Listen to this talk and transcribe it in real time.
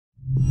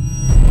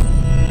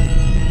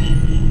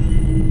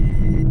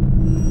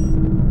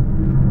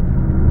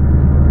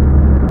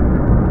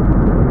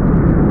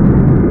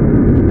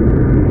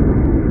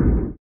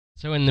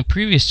the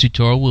previous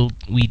tutorial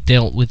we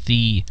dealt with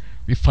the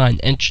Refine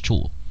Edge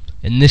tool.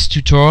 In this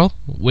tutorial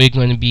we're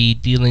going to be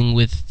dealing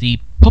with the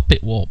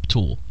Puppet Warp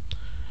tool,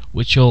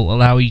 which will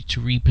allow you to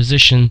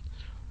reposition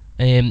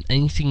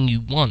anything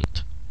you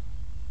want.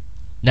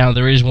 Now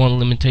there is one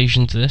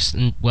limitation to this,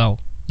 and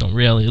well, not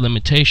really a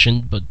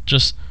limitation, but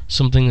just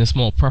something that's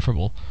more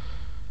preferable.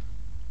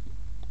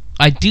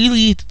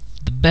 Ideally,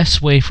 the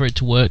best way for it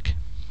to work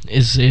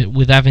is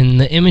with having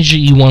the image that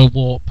you want to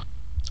warp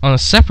on a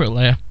separate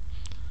layer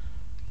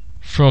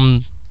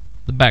from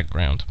the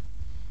background,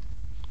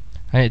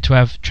 and it to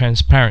have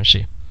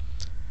transparency.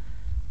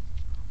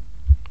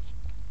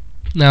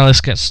 Now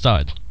let's get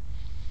started.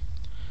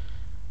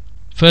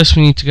 First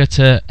we need to go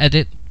to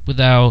Edit with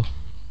the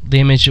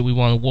image that we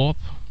want to warp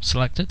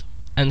selected,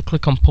 and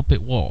click on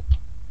Puppet Warp.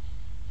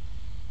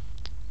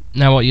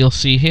 Now what you'll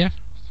see here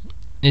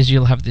is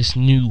you'll have this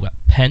new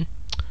pen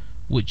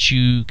which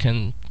you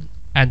can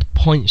add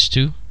points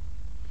to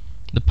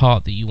the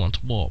part that you want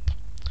to warp.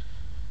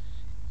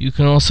 You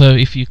can also,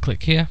 if you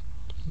click here,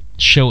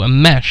 show a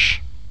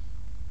mesh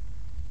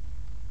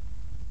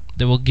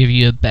that will give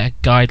you a better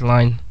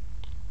guideline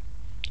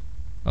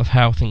of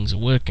how things are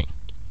working.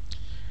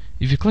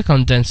 If you click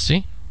on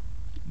density,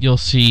 you'll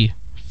see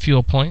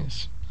fewer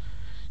points,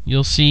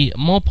 you'll see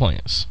more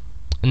points,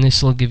 and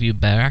this will give you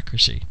better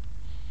accuracy.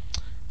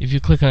 If you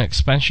click on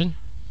expansion,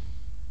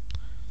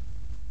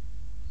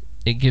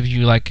 it gives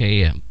you like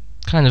a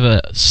kind of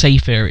a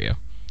safe area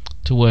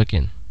to work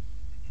in.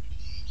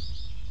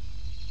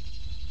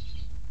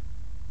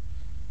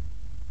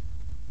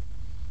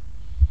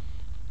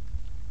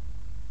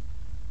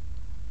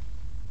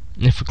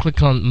 And if we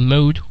click on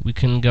mode, we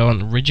can go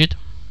on rigid,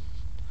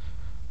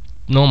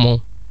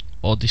 normal,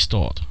 or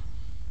distort.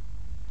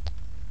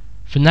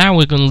 For now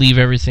we're going to leave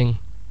everything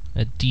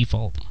at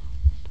default.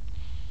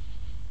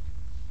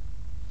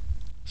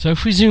 So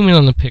if we zoom in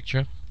on the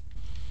picture,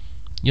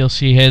 you'll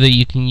see here that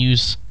you can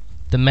use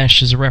the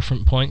mesh as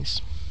reference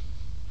points.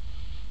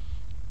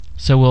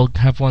 So we'll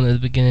have one at the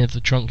beginning of the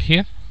trunk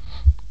here,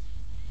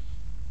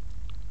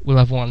 we'll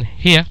have one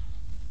here,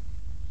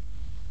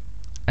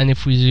 and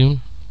if we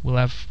zoom we'll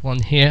have one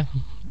here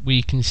where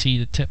you can see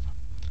the tip,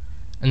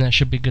 and that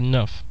should be good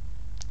enough.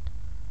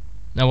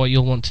 Now what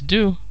you'll want to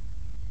do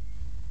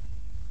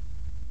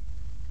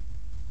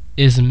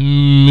is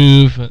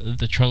move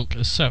the trunk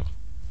as so.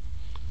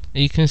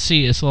 And you can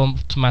see it's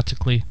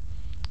automatically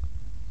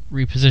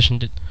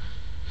repositioned it.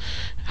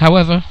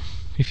 However,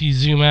 if you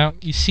zoom out,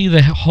 you see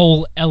the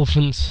whole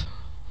elephant's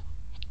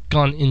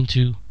gone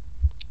into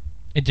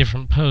a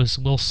different pose.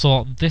 We'll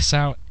sort this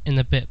out in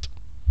a bit.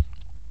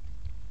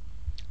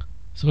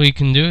 So what you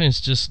can do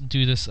is just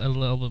do this a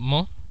little bit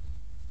more.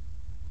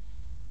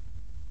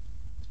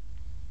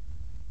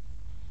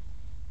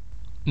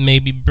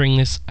 Maybe bring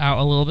this out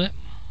a little bit,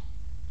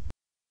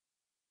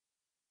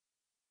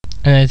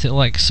 and edit it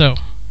like so.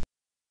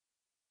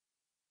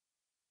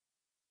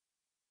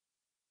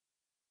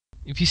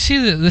 If you see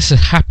that this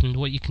has happened,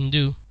 what you can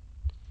do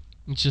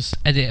is just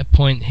edit a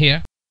point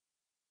here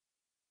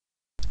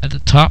at the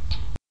top.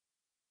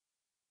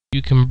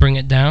 You can bring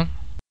it down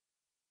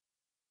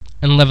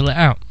and level it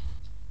out,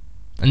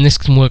 and this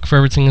can work for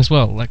everything as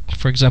well. Like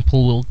for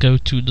example, we'll go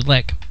to the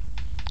leg,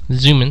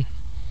 zoom in,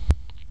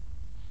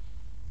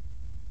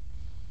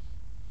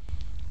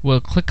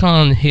 we'll click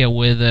on here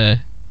where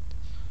the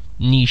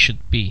knee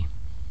should be.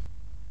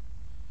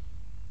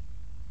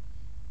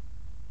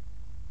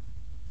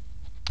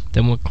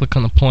 Then we'll click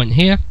on the point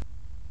here,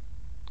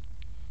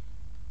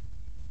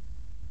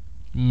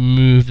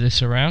 move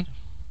this around,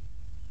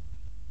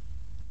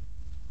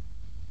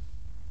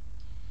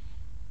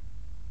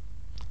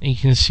 and you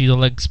can see the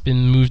leg's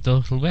been moved a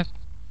little bit.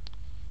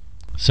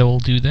 So we'll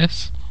do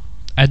this,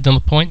 add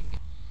another point,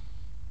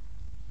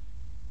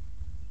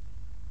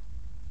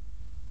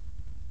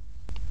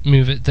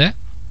 move it there.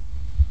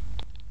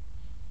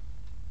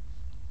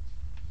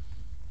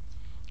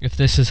 If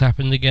this has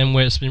happened again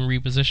where it's been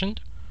repositioned,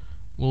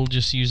 we'll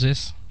just use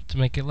this to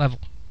make it level.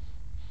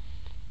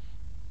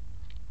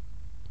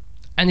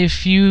 And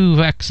if you've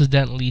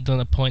accidentally done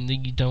a point that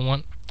you don't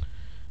want,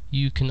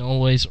 you can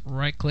always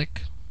right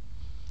click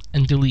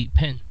and delete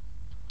pin.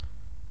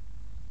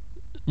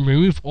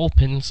 Remove all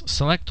pins,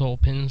 select all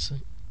pins,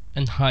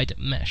 and hide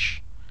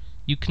mesh.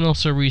 You can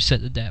also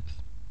reset the depth.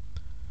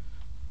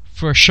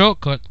 For a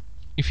shortcut,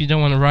 if you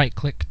don't want to right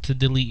click to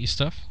delete your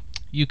stuff,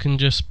 you can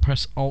just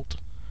press Alt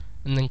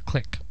and then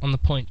click on the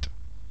point,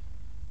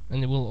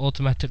 and it will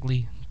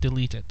automatically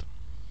delete it.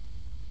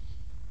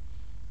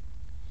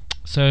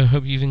 So I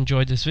hope you've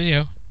enjoyed this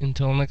video.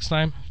 Until next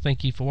time,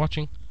 thank you for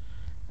watching,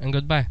 and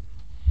goodbye.